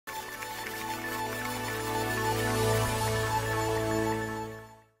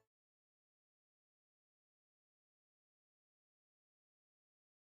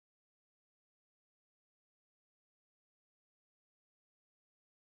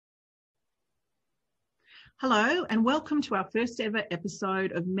Hello, and welcome to our first ever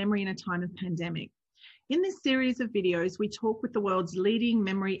episode of Memory in a Time of Pandemic. In this series of videos, we talk with the world's leading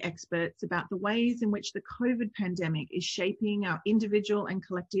memory experts about the ways in which the COVID pandemic is shaping our individual and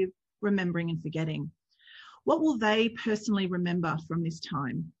collective remembering and forgetting. What will they personally remember from this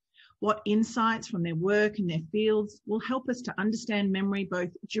time? What insights from their work and their fields will help us to understand memory both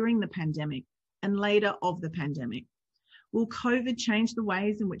during the pandemic and later of the pandemic? Will COVID change the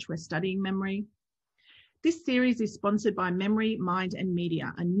ways in which we're studying memory? This series is sponsored by Memory, Mind and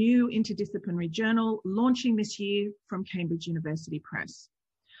Media, a new interdisciplinary journal launching this year from Cambridge University Press.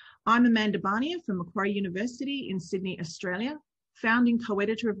 I'm Amanda Barnier from Macquarie University in Sydney, Australia, founding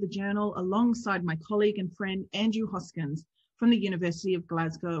co-editor of the journal alongside my colleague and friend Andrew Hoskins from the University of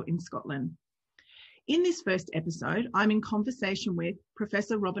Glasgow in Scotland. In this first episode, I'm in conversation with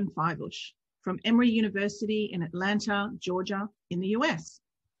Professor Robyn Fivush from Emory University in Atlanta, Georgia in the US.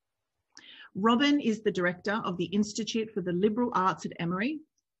 Robyn is the director of the Institute for the Liberal Arts at Emory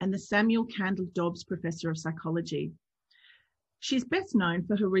and the Samuel Candle Dobbs Professor of Psychology. She's best known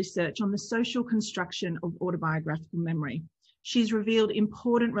for her research on the social construction of autobiographical memory. She's revealed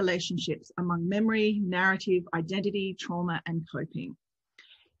important relationships among memory, narrative, identity, trauma, and coping.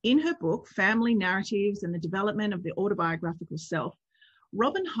 In her book, Family Narratives and the Development of the Autobiographical Self,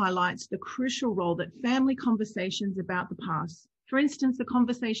 Robyn highlights the crucial role that family conversations about the past, for instance, the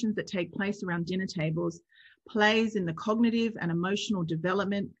conversations that take place around dinner tables, plays in the cognitive and emotional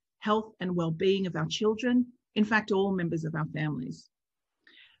development, health and well-being of our children, in fact, all members of our families.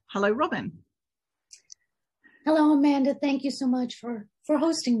 Hello, Robyn. Hello, Amanda. Thank you so much for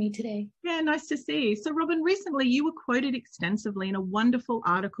hosting me today. Yeah, nice to see you. So, Robyn, recently you were quoted extensively in a wonderful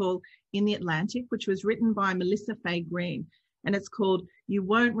article in The Atlantic, which was written by Melissa Fay Green, and it's called "You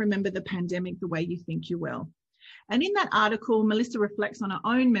Won't Remember the Pandemic the Way You Think You Will." And in that article, Melissa reflects on her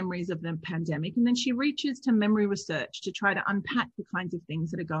own memories of the pandemic, and then she reaches to memory research to try to unpack the kinds of things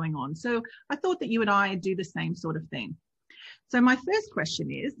that are going on. So I thought that you and I do the same sort of thing. So my first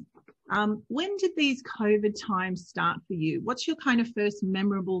question is, when did these COVID times start for you? What's your kind of first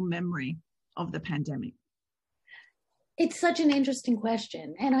memorable memory of the pandemic? It's such an interesting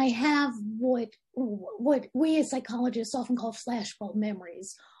question. And I have what we as psychologists often call flashbulb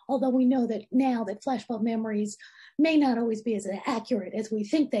memories, although we know that now that flashbulb memories may not always be as accurate as we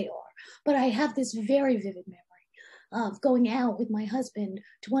think they are. But I have this very vivid memory of going out with my husband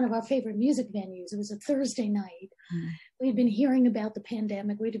to one of our favorite music venues. It was a Thursday night. We'd been hearing about the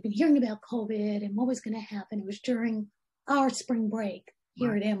pandemic. We'd been hearing about COVID and what was going to happen. It was during our spring break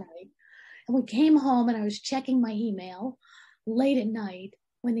here at Emory. And we came home and I was checking my email late at night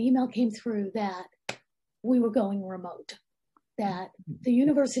when the email came through that we were going remote, that the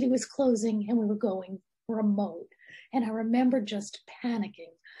university was closing and we were going remote. And I remember just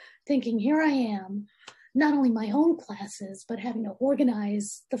panicking, thinking, here I am, not only my own classes, but having to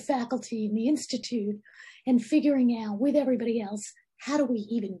organize the faculty in the institute and figuring out with everybody else, how do we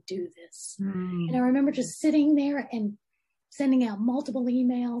even do this? And I remember just sitting there and sending out multiple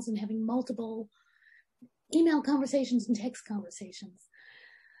emails and having multiple email conversations and text conversations.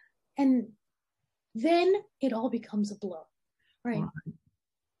 And then it all becomes a blur, right?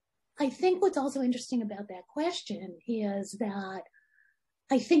 I think what's also interesting about that question is that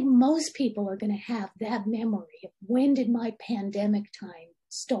I think most people are going to have that memory of when did my pandemic time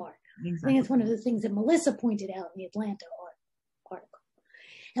start? Exactly. I think it's one of the things that Melissa pointed out in the Atlanta article.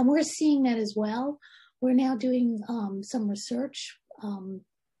 And we're seeing that as well. We're now doing some research. I'm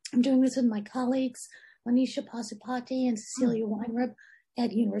doing this with my colleagues, Manisha Pasupati and Cecilia Weinreb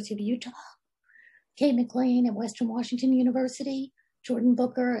at University of Utah, Kate McLean at Western Washington University, Jordan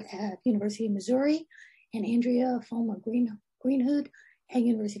Booker at University of Missouri, and Andrea Fulmer Greenhood at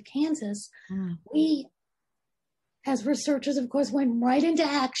University of Kansas. We, as researchers, of course, went right into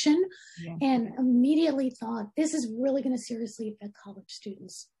action and immediately thought, this is really going to seriously affect college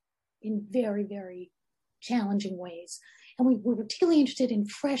students in very, very challenging ways. And we were particularly interested in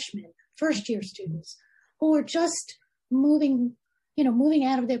freshmen, first-year students who were just moving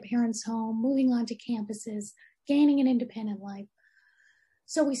out of their parents' home, moving onto campuses, gaining an independent life.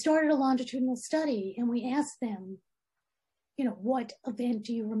 So we started a longitudinal study and we asked them, what event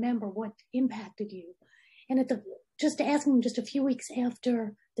do you remember? What impacted you? And just asking them just a few weeks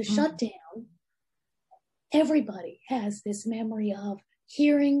after the shutdown, everybody has this memory of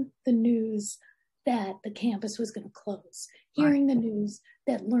hearing the news that the campus was going to close, hearing the news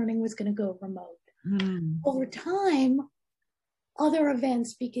that learning was going to go remote. Over time, other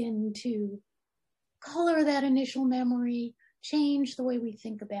events begin to color that initial memory, change the way we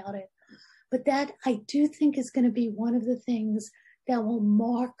think about it. But that, I do think, is going to be one of the things that will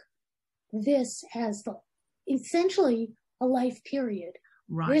mark this as essentially a life period.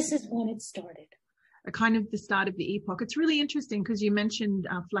 Right. This is when it started. A kind of the start of the epoch. It's really interesting because you mentioned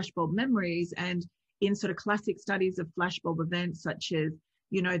flashbulb memories, and in sort of classic studies of flashbulb events such as,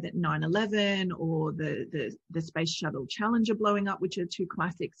 you know, that 9/11 or the Space Shuttle Challenger blowing up, which are two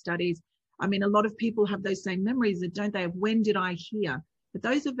classic studies. I mean, a lot of people have those same memories, don't they, of when did I hear? But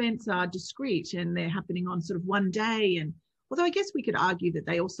those events are discrete and they're happening on sort of one day. And although I guess we could argue that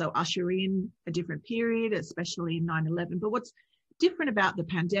they also usher in a different period, especially in 9/11. But what's different about the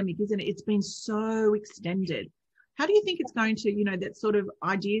pandemic, isn't it? It's been so extended. How do you think it's going to, you know, that sort of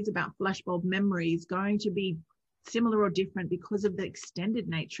ideas about flashbulb memories going to be similar or different because of the extended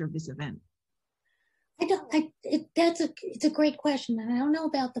nature of this event? It's a great question. And I don't know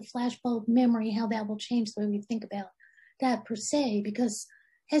about the flashbulb memory, how that will change the way we think about that per se, because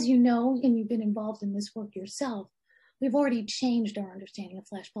as you know, and you've been involved in this work yourself, we've already changed our understanding of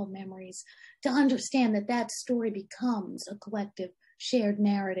flashbulb memories to understand that that story becomes a collective shared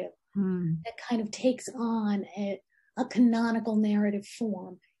narrative that kind of takes on a canonical narrative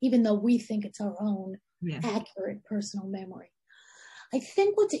form, even though we think it's our own accurate personal memory. I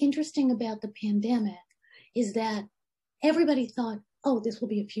think what's interesting about the pandemic is that everybody thought, oh, this will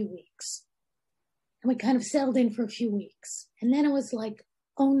be a few weeks. And we kind of settled in for a few weeks. And then it was like,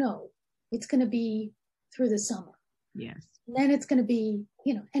 oh no, it's going to be through the summer. Yes. And then it's going to be,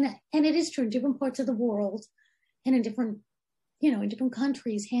 you know, and it is true, different parts of the world and in different, you know, in different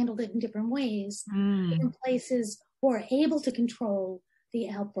countries handled it in different ways. Different places were able to control the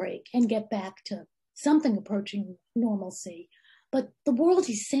outbreak and get back to something approaching normalcy. But the world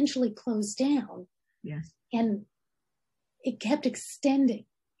essentially closed down. Yes. And it kept extending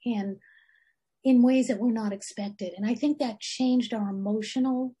and in ways that were not expected. And I think that changed our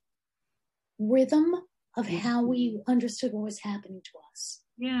emotional rhythm of how we understood what was happening to us.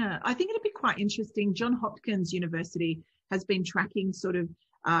 Yeah, I think it'd be quite interesting. Johns Hopkins University has been tracking sort of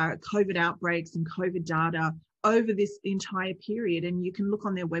COVID outbreaks and COVID data over this entire period. And you can look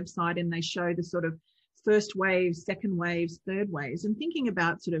on their website and they show the sort of first waves, second waves, third waves, and thinking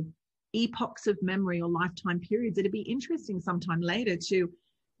about sort of epochs of memory or lifetime periods. It'd be interesting sometime later to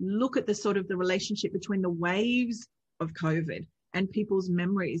look at the sort of the relationship between the waves of COVID and people's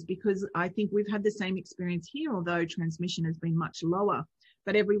memories, because I think we've had the same experience here, although transmission has been much lower.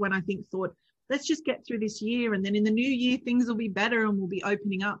 But everyone, I think, thought, let's just get through this year and then in the new year, things will be better and we'll be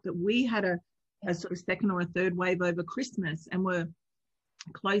opening up. But we had a sort of second or a third wave over Christmas and were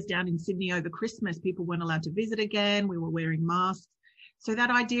closed down in Sydney over Christmas. People weren't allowed to visit again. We were wearing masks. So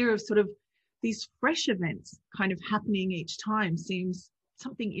that idea of sort of these fresh events kind of happening each time seems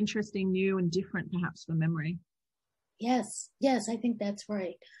something interesting, new and different perhaps for memory. Yes, I think that's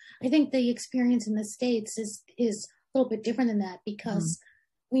right. I think the experience in the States is a little bit different than that because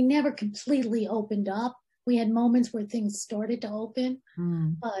we never completely opened up. We had moments where things started to open,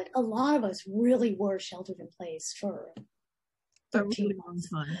 but a lot of us really were sheltered in place for 13 months,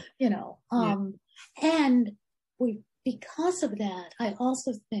 you know. And because of that, I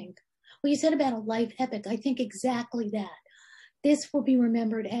also think, what you said about a life epic, I think exactly that. This will be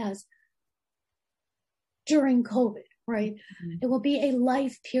remembered as during COVID, right? It will be a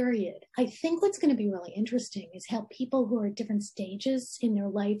life period. I think what's going to be really interesting is how people who are at different stages in their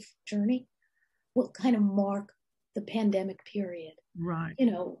life journey will kind of mark the pandemic period. Right.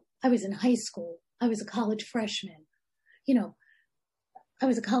 You know, I was in high school. I was a college freshman. You know, I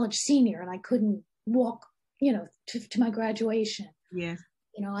was a college senior and I couldn't walk, you know, to my graduation. Yes.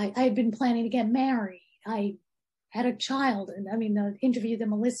 You know, I had been planning to get married. I had a child. And I mean, the interview that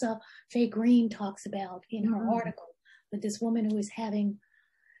Melissa Fay Green talks about in her article with this woman who was having,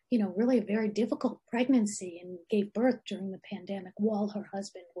 you know, really a very difficult pregnancy and gave birth during the pandemic while her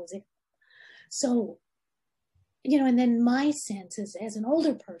husband was ill. So, you know, and then my sense is as an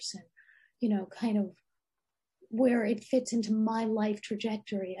older person, you know, kind of where it fits into my life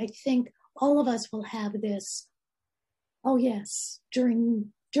trajectory, I think all of us will have this, oh yes,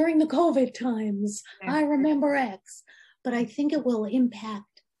 during the COVID times, I remember X, but I think it will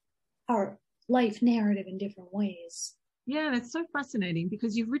impact our life narrative in different ways. Yeah, that's so fascinating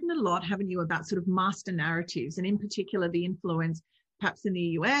because you've written a lot, haven't you, about sort of master narratives and in particular the influence perhaps in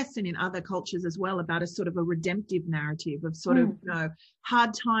the US and in other cultures as well about a sort of a redemptive narrative of sort of, you know,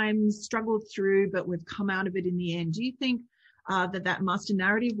 hard times, struggled through, but we've come out of it in the end. Do you think that master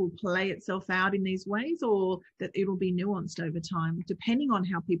narrative will play itself out in these ways, or that it'll be nuanced over time, depending on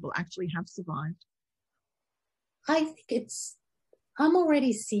how people actually have survived? I think I'm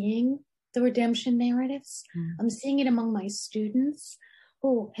already seeing the redemption narratives. I'm seeing it among my students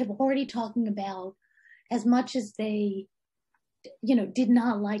who have already talking about, as much as they, you know, did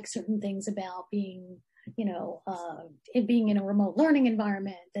not like certain things about being, it being in a remote learning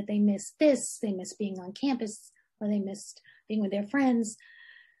environment, that they missed this, they missed being on campus, or they missed being with their friends.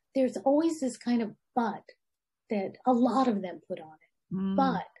 There's always this kind of but that a lot of them put on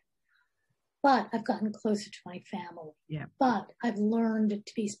it. But I've gotten closer to my family. Yeah. But I've learned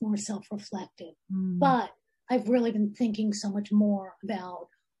to be more self-reflective. But I've really been thinking so much more about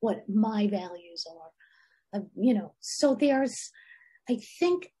what my values are. So there's, I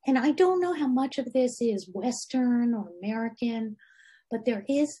think, and I don't know how much of this is Western or American, but there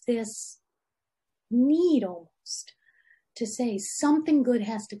is this need almost to say something good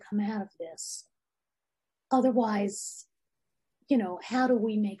has to come out of this. Otherwise, how do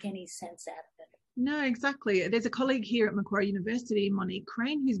we make any sense out of it? No, exactly. There's a colleague here at Macquarie University, Monique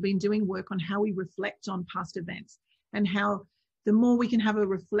Crane, who's been doing work on how we reflect on past events and how the more we can have a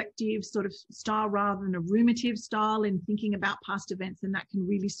reflective sort of style rather than a ruminative style in thinking about past events, then that can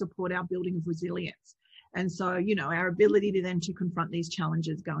really support our building of resilience. And so, our ability to then to confront these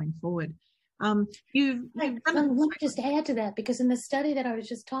challenges going forward. Let me just add to that, because in the study that I was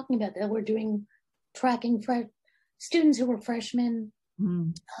just talking about, that we're doing tracking students who were freshmen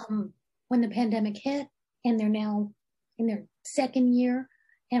when the pandemic hit, and they're now in their second year,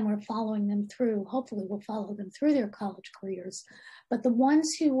 and we're following them through. Hopefully we'll follow them through their college careers. But the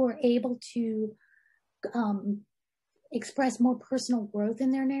ones who were able to express more personal growth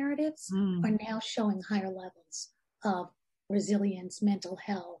in their narratives are now showing higher levels of resilience, mental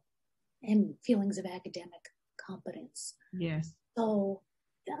health, and feelings of academic competence. Yes. So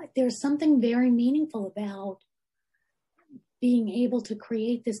there's something very meaningful about being able to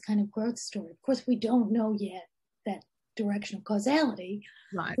create this kind of growth story. Of course, we don't know yet that direction of causality.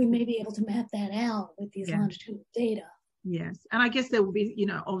 Right. We may be able to map that out with these longitudinal data. Yes. And I guess there will be,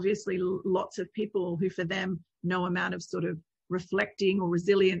 obviously lots of people who for them no amount of sort of reflecting or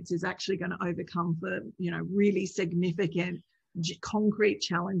resilience is actually going to overcome the, really significant concrete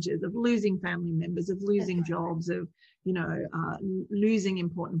challenges of losing family members, of losing jobs, of, losing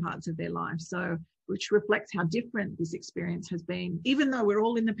important parts of their life. So, which reflects how different this experience has been. Even though we're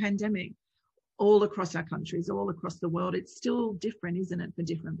all in the pandemic, all across our countries, all across the world, it's still different, isn't it, for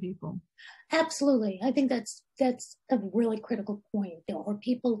different people? Absolutely. I think that's a really critical point. There are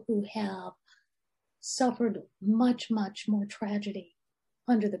people who have suffered much, much more tragedy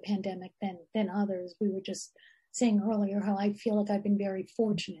under the pandemic than others. We were just saying earlier how I feel like I've been very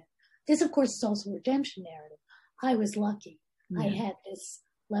fortunate. This, of course, is also a redemption narrative. I was lucky. I had this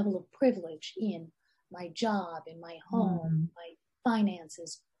level of privilege in my job, in my home, my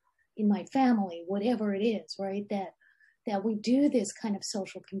finances, in my family, whatever it is, right? That we do this kind of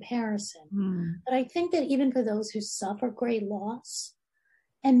social comparison. But I think that even for those who suffer great loss,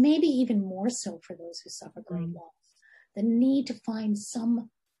 and maybe even more so for those who suffer great loss, the need to find some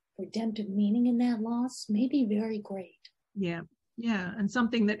redemptive meaning in that loss may be very great. Yeah. And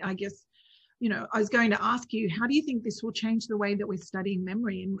something that I guess, I was going to ask you, how do you think this will change the way that we're studying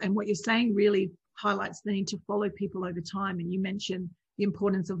memory? And what you're saying really highlights the need to follow people over time. And you mentioned the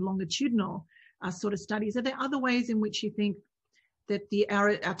importance of longitudinal sort of studies. Are there other ways in which you think that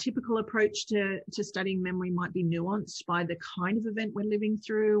our typical approach to studying memory might be nuanced by the kind of event we're living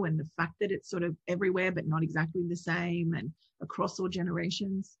through and the fact that it's sort of everywhere but not exactly the same and across all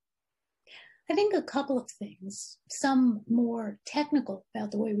generations? I think a couple of things, some more technical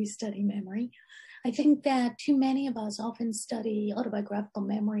about the way we study memory. I think that too many of us often study autobiographical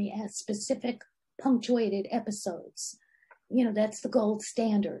memory as specific punctuated episodes. That's the gold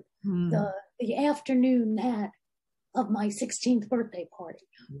standard. The afternoon of my 16th birthday party.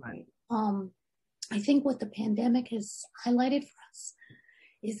 Right. I think what the pandemic has highlighted for us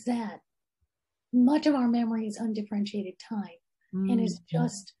is that much of our memory is undifferentiated time and is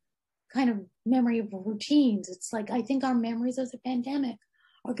just kind of memory of routines. It's like, I think our memories of the pandemic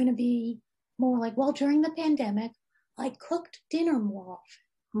are going to be more like, well, during the pandemic, I cooked dinner more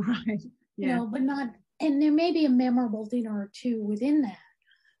often. Right. Yeah. But not, and there may be a memorable dinner or two within that,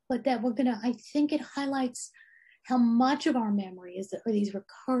 but that I think it highlights how much of our memory are these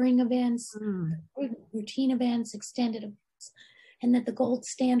recurring events, routine events, extended events, and that the gold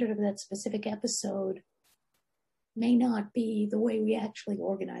standard of that specific episode may not be the way we actually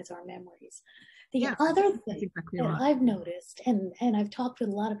organize our memories. The other thing that I've noticed, and I've talked with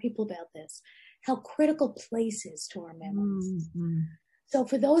a lot of people about this, how critical place is to our memories. So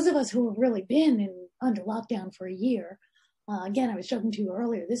for those of us who have really been under lockdown for a year, again, I was joking to you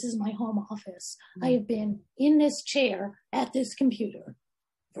earlier, this is my home office. I have been in this chair at this computer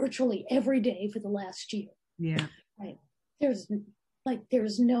virtually every day for the last year. Yeah. Right.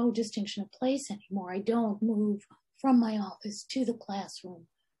 There's no distinction of place anymore. I don't move from my office to the classroom,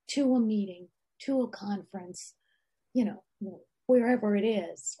 to a meeting, to a conference, you know, wherever it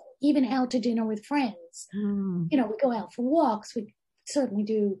is, even out to dinner with friends. You know, we go out for walks. We certainly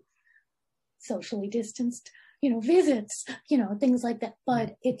do socially distanced, you know, visits, you know, things like that.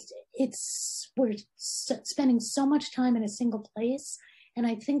 But we're spending so much time in a single place. And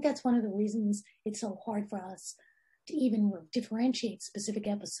I think that's one of the reasons it's so hard for us to even differentiate specific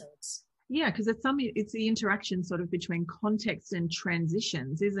episodes. Yeah, because it's the interaction sort of between context and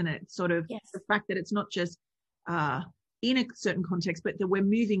transitions, isn't it? Sort of the fact that it's not just in a certain context, but that we're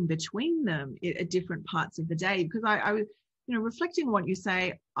moving between them at different parts of the day. Because I was, you know, reflecting on what you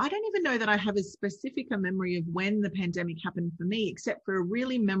say, I don't even know that I have as specific a memory of when the pandemic happened for me, except for a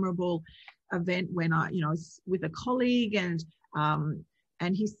really memorable event when I, you know, was with a colleague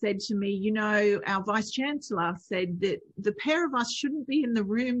and he said to me, you know, our Vice Chancellor said that the pair of us shouldn't be in the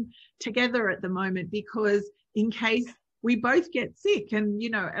room together at the moment because in case we both get sick, and, you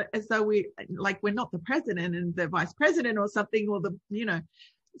know, as though we're not the president and the vice president or something, or the, you know.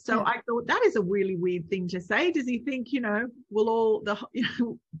 So I thought that is a really weird thing to say. Does he think, you know,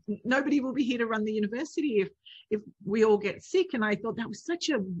 nobody will be here to run the university if we all get sick? And I thought that was such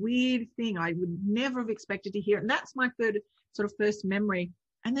a weird thing. I would never have expected to hear it. And that's my first memory.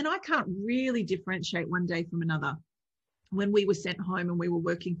 And then I can't really differentiate one day from another when we were sent home and we were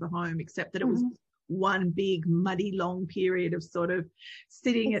working from home, except that it was one big muddy long period of sort of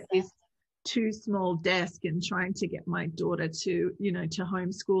sitting at this too small desk and trying to get my daughter to, you know, to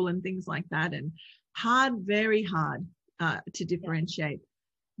homeschool and things like that. And very hard to differentiate.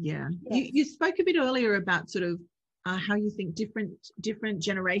 Yeah. You spoke a bit earlier about sort of how you think different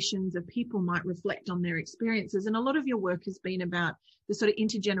generations of people might reflect on their experiences. And a lot of your work has been about the sort of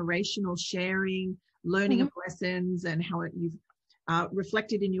intergenerational sharing, learning of lessons, and how you've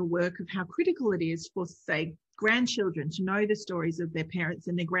reflected in your work of how critical it is for, say, grandchildren to know the stories of their parents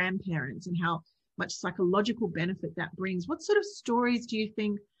and their grandparents and how much psychological benefit that brings. What sort of stories do you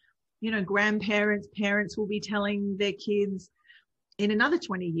think, you know, grandparents, parents will be telling their kids in another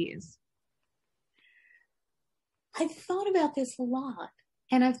 20 years? I've thought about this a lot,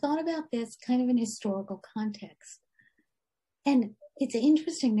 and I've thought about this kind of in historical context. And it's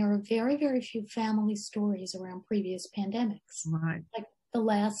interesting, there are very, very few family stories around previous pandemics. Right. Like the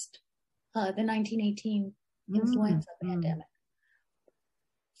 1918 influenza pandemic.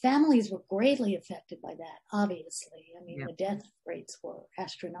 Families were greatly affected by that, obviously. I mean, the death rates were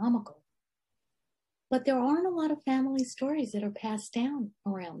astronomical. But there aren't a lot of family stories that are passed down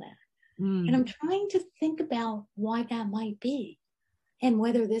around that. And I'm trying to think about why that might be and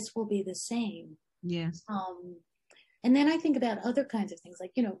whether this will be the same. Yes. And then I think about other kinds of things,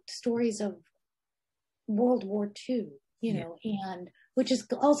 like, you know, stories of World War II, you know, and which is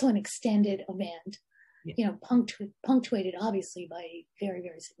also an extended event, you know, punctuated obviously by very,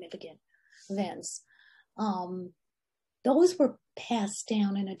 very significant events. Those were passed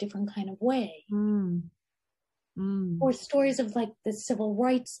down in a different kind of way. Or stories of like the civil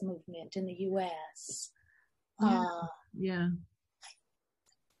rights movement in the U.S. I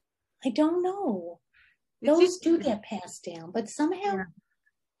don't know. Those do get passed down, but somehow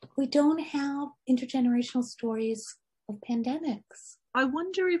we don't have intergenerational stories of pandemics. I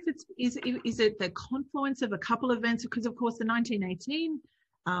wonder if is it the confluence of a couple of events, because of course the 1918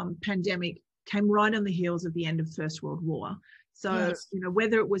 pandemic came right on the heels of the end of First World War. So, you know,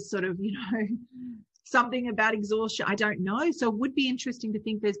 whether it was sort of, you know, something about exhaustion, I don't know. So it would be interesting to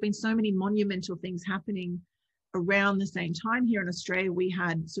think there's been so many monumental things happening around the same time. Here in Australia, we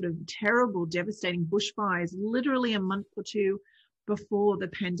had sort of terrible, devastating bushfires literally a month or two before the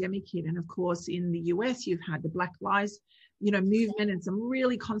pandemic hit. And of course, in the US, you've had the Black Lives, you know, movement and some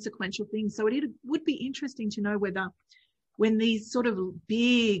really consequential things. So it would be interesting to know whether when these sort of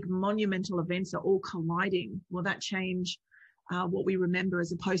big monumental events are all colliding, will that change what we remember,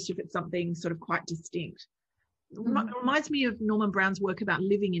 as opposed to if it's something sort of quite distinct. It reminds me of Norman Brown's work about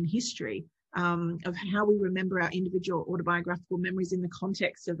living in history, of how we remember our individual autobiographical memories in the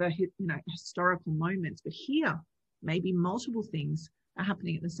context of historical moments. But here, maybe multiple things are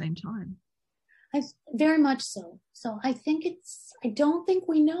happening at the same time. Very much so. So I don't think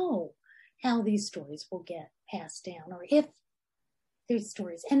we know how these stories will get passed down, or if there's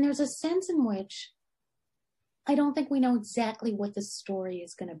stories. And there's a sense in which I don't think we know exactly what the story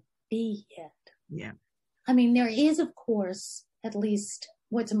is going to be yet. Yeah. I mean, there is, of course, at least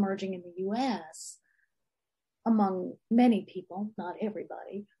what's emerging in the US among many people, not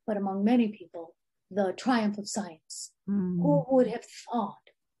everybody, but among many people, the triumph of science. Who would have thought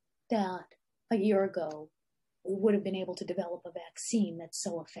that a year ago we would have been able to develop a vaccine that's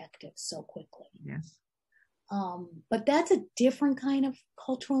so effective so quickly? Yes. But that's a different kind of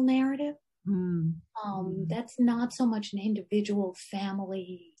cultural narrative. That's not so much an individual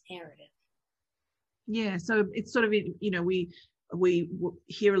family narrative. Yeah, so it's sort of, you know, we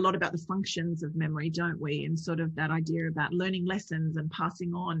hear a lot about the functions of memory, don't we? And sort of that idea about learning lessons and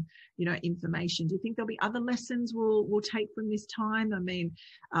passing on, you know, information. Do you think there'll be other lessons we'll take from this time? I mean,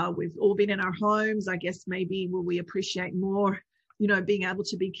 we've all been in our homes. I guess maybe will we appreciate more, you know, being able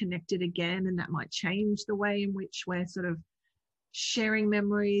to be connected again, and that might change the way in which we're sort of sharing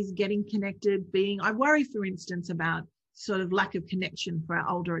memories, getting connected, I worry, for instance, about sort of lack of connection for our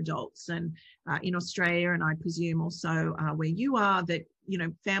older adults, and in Australia, and I presume also where you are, that, you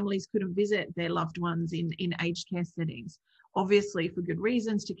know, families couldn't visit their loved ones in aged care settings, obviously for good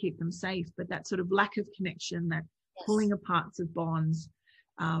reasons, to keep them safe, but that sort of lack of connection, that pulling apart of bonds,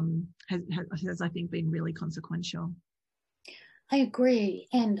 has I think been really consequential. I agree,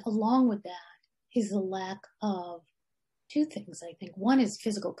 and along with that is the lack of two things, I think. One is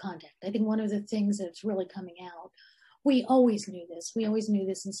physical contact. I think one of the things that's really coming out, we always knew this. We always knew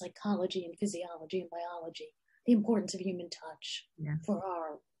this in psychology and physiology and biology, the importance of human touch for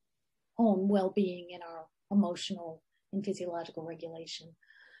our own well-being and our emotional and physiological regulation.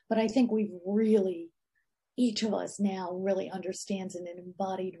 But I think we've really, each of us now really understands in an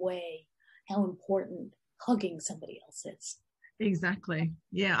embodied way how important hugging somebody else is. Exactly.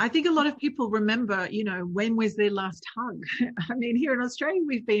 Yeah. I think a lot of people remember, you know, when was their last hug? I mean, here in Australia,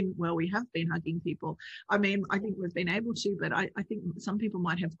 we have been hugging people. I mean, I think we've been able to, but I think some people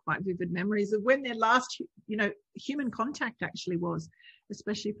might have quite vivid memories of when their last, you know, human contact actually was,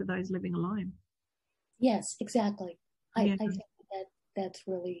 especially for those living alone. Yes, exactly. I think that's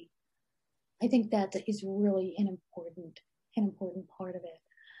really, I think that is really an important part of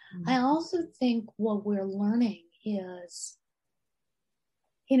it. I also think what we're learning is,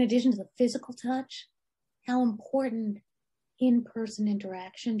 in addition to the physical touch, how important in-person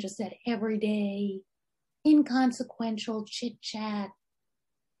interaction, just that everyday, inconsequential chit-chat,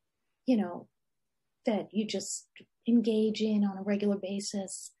 you know, that you just engage in on a regular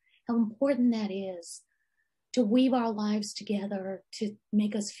basis, how important that is to weave our lives together, to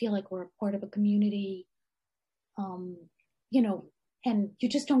make us feel like we're a part of a community, you know, and you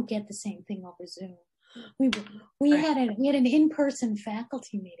just don't get the same thing over Zoom. We had an in-person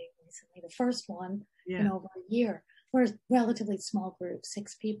faculty meeting recently, the first one in over a year. We're a relatively small group,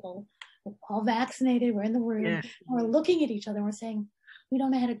 6 people. We're all vaccinated. We're in the room. And we're looking at each other and we're saying, we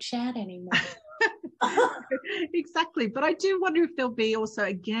don't know how to chat anymore. Exactly. But I do wonder if there'll be also,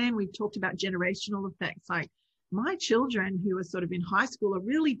 again, we've talked about generational effects. Like my children who are sort of in high school are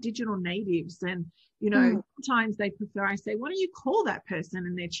really digital natives. And, you know, sometimes they prefer, I say, why don't you call that person?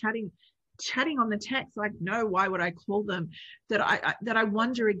 And they're chatting on the text, like, no, why would I call them? That I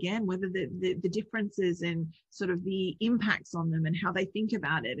wonder again whether the differences in sort of the impacts on them and how they think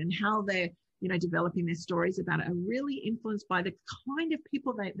about it and how they're, you know, developing their stories about it are really influenced by the kind of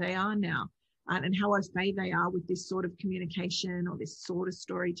people that they are now, and how au fait they are with this sort of communication or this sort of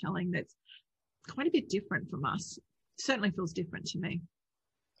storytelling that's quite a bit different from us. Certainly feels different to me.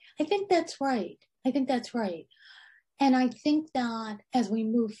 I think that's right. And I think that as we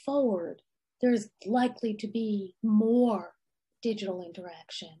move forward, there's likely to be more digital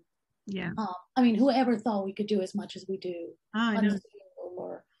interaction. Yeah. I mean, whoever thought we could do as much as we do on Zoom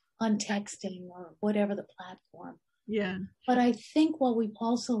or on texting or whatever the platform. Yeah. But I think what we've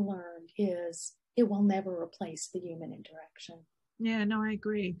also learned is it will never replace the human interaction. Yeah, no, I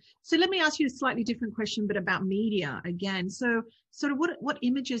agree. So let me ask you a slightly different question, but about media again. So sort of what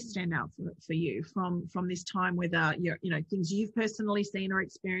images stand out for you from this time, whether you're, you know, things you've personally seen or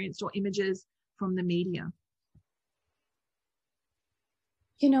experienced, or images from the media?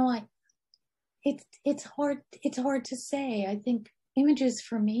 You know, it's hard to say. I think images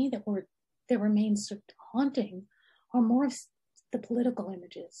for me that remain so haunting are more of the political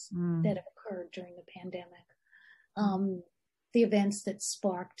images that have occurred during the pandemic. The events that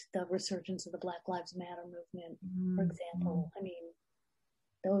sparked the resurgence of the Black Lives Matter movement, for example. I mean,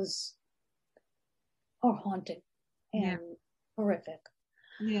 those are haunting and horrific.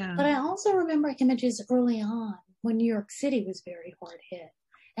 Yeah. But I also remember images early on when New York City was very hard hit.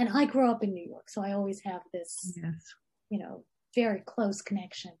 And I grew up in New York, so I always have this, you know, very close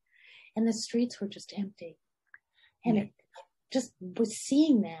connection. And the streets were just empty. And it just was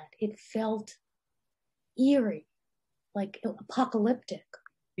seeing that. It felt eerie, like apocalyptic,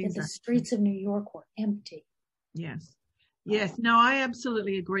 that the streets of New York were empty. Yes. No, I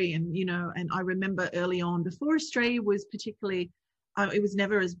absolutely agree. And, you know, and I remember early on, before Australia was particularly, it was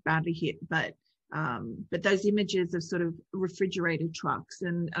never as badly hit, but those images of sort of refrigerated trucks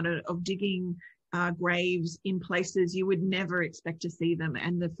and of digging, graves in places you would never expect to see them,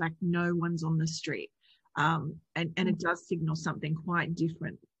 and the fact no one's on the street. And it does signal something quite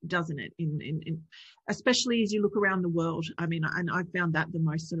different, doesn't it? In especially as you look around the world. I mean, and I found that the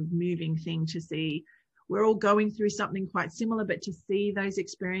most sort of moving thing to see. We're all going through something quite similar, but to see those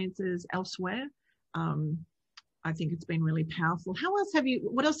experiences elsewhere, I think it's been really powerful.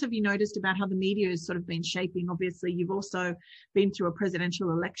 What else have you noticed about how the media has sort of been shaping? Obviously, you've also been through a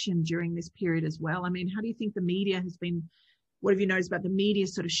presidential election during this period as well. I mean, how do you think the media has been, what have you noticed about the media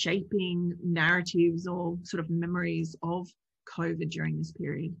sort of shaping narratives or sort of memories of COVID during this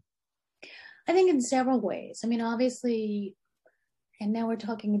period? I think in several ways. I mean, obviously, and now we're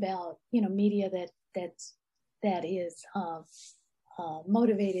talking about, media that is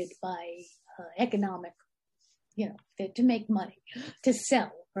motivated by economic, to make money, to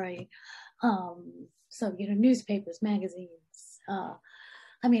sell, right? So, newspapers, magazines.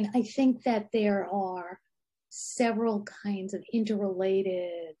 I mean, I think that there are several kinds of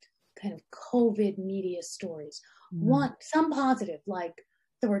interrelated kind of COVID media stories. Some positive, like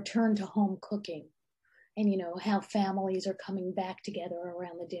the return to home cooking, and how families are coming back together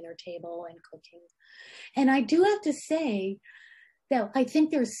around the dinner table and cooking. And I do have to say that I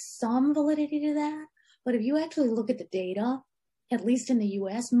think there's some validity to that, but if you actually look at the data, at least in the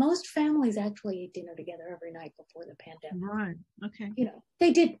US, most families actually ate dinner together every night before the pandemic. Right. Okay.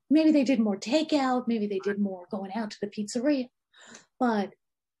 Maybe they did more takeout, maybe they did more going out to the pizzeria, but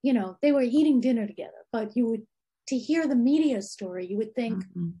they were eating dinner together. But to hear the media story, you would think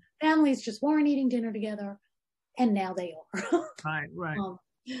families just weren't eating dinner together, and now they are. Right.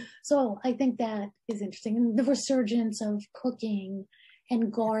 So I think that is interesting. And the resurgence of cooking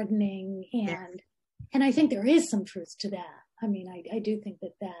and gardening, and I think there is some truth to that. I mean, I do think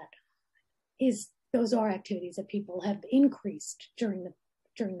those are activities that people have increased during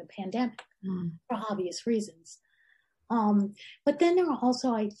the pandemic for obvious reasons. But then there are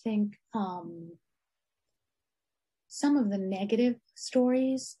also, I think, some of the negative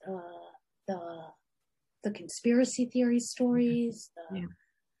stories, the conspiracy theory stories,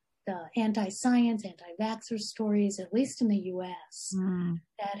 the anti-science, anti-vaxxer stories, at least in the US,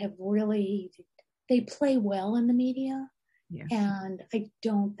 that have really, they play well in the media. Yes. And I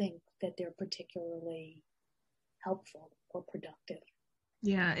don't think that they're particularly helpful or productive.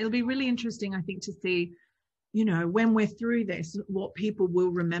 Yeah, it'll be really interesting, I think, to see, when we're through this, what people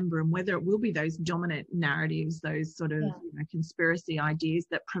will remember, and whether it will be those dominant narratives, those sort of conspiracy ideas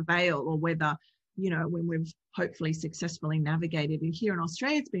that prevail, or whether, when we've hopefully successfully navigated it. Here in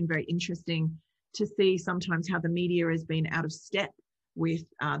Australia, it's been very interesting to see sometimes how the media has been out of step with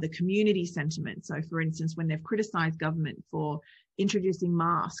the community sentiment. So, for instance, when they've criticised government for introducing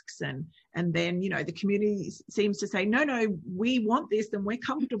masks, and then the community seems to say, no, we want this and we're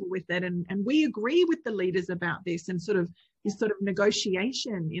comfortable with it, and we agree with the leaders about this, and this sort of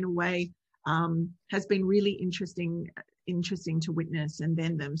negotiation in a way has been really interesting to witness, and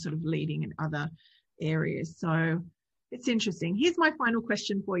then them sort of leading in other areas. So it's interesting. Here's my final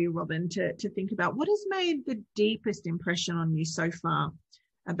question for you, Robyn, to think about. What has made the deepest impression on you so far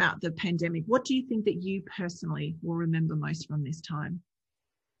about the pandemic? What do you think that you personally will remember most from this time?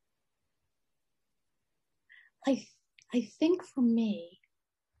 I think for me,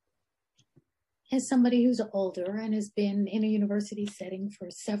 as somebody who's older and has been in a university setting for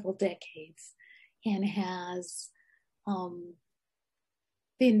several decades and has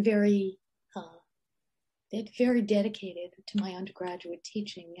been very dedicated to my undergraduate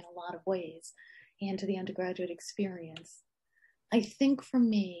teaching in a lot of ways and to the undergraduate experience, I think for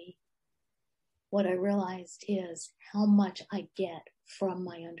me, what I realized is how much I get from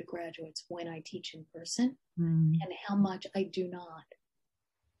my undergraduates when I teach in person, and how much I do not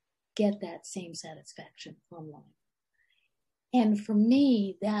get that same satisfaction online. And for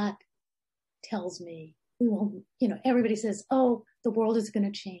me, that tells me we won't, everybody says, oh, the world is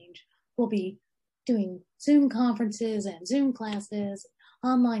going to change. We'll be doing Zoom conferences and Zoom classes,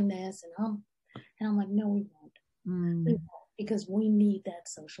 online this, and I'm like, no, we won't. We won't, because we need that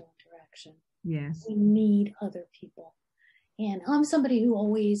social interaction. Yes. We need other people. And I'm somebody who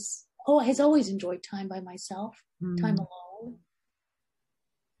has always enjoyed time by myself, time alone.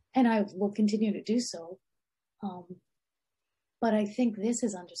 And I will continue to do so. But I think this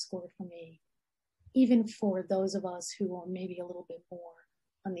has underscored for me, even for those of us who are maybe a little bit more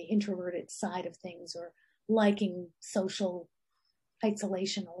on the introverted side of things, or liking social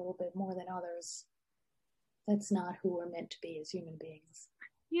isolation a little bit more than others, that's not who we're meant to be as human beings.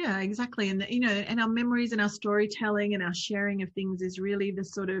 Yeah, exactly. And, and our memories and our storytelling and our sharing of things is really the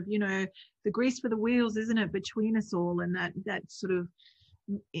sort of, the grease for the wheels, isn't it, between us all, and that sort of,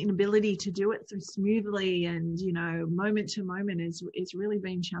 inability to do it so smoothly and, moment to moment is really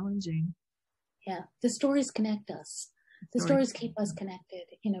been challenging. Yeah, the stories connect us. The stories keep us connected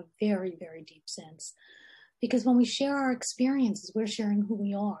in a very, very deep sense. Because when we share our experiences, we're sharing who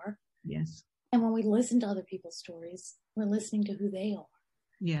we are. Yes. And when we listen to other people's stories, we're listening to who they are.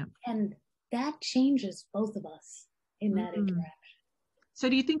 Yeah. And that changes both of us in that interaction. So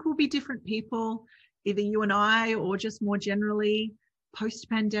do you think we'll be different people, either you and I, or just more generally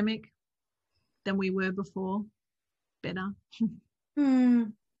post-pandemic than we were before? Better?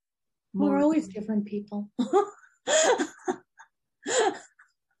 We're always different people.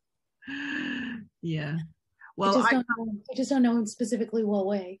 Yeah. Well, I just don't know in specifically what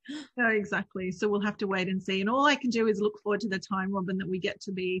way. No, exactly. So we'll have to wait and see. And all I can do is look forward to the time, Robyn, that we get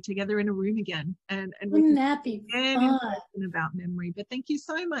to be together in a room again. And wouldn't that be fun? About memory. But thank you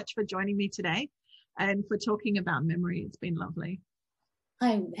so much for joining me today and for talking about memory. It's been lovely.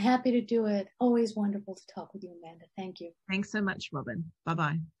 I'm happy to do it. Always wonderful to talk with you, Amanda. Thank you. Thanks so much, Robyn.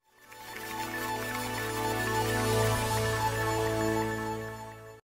 Bye-bye.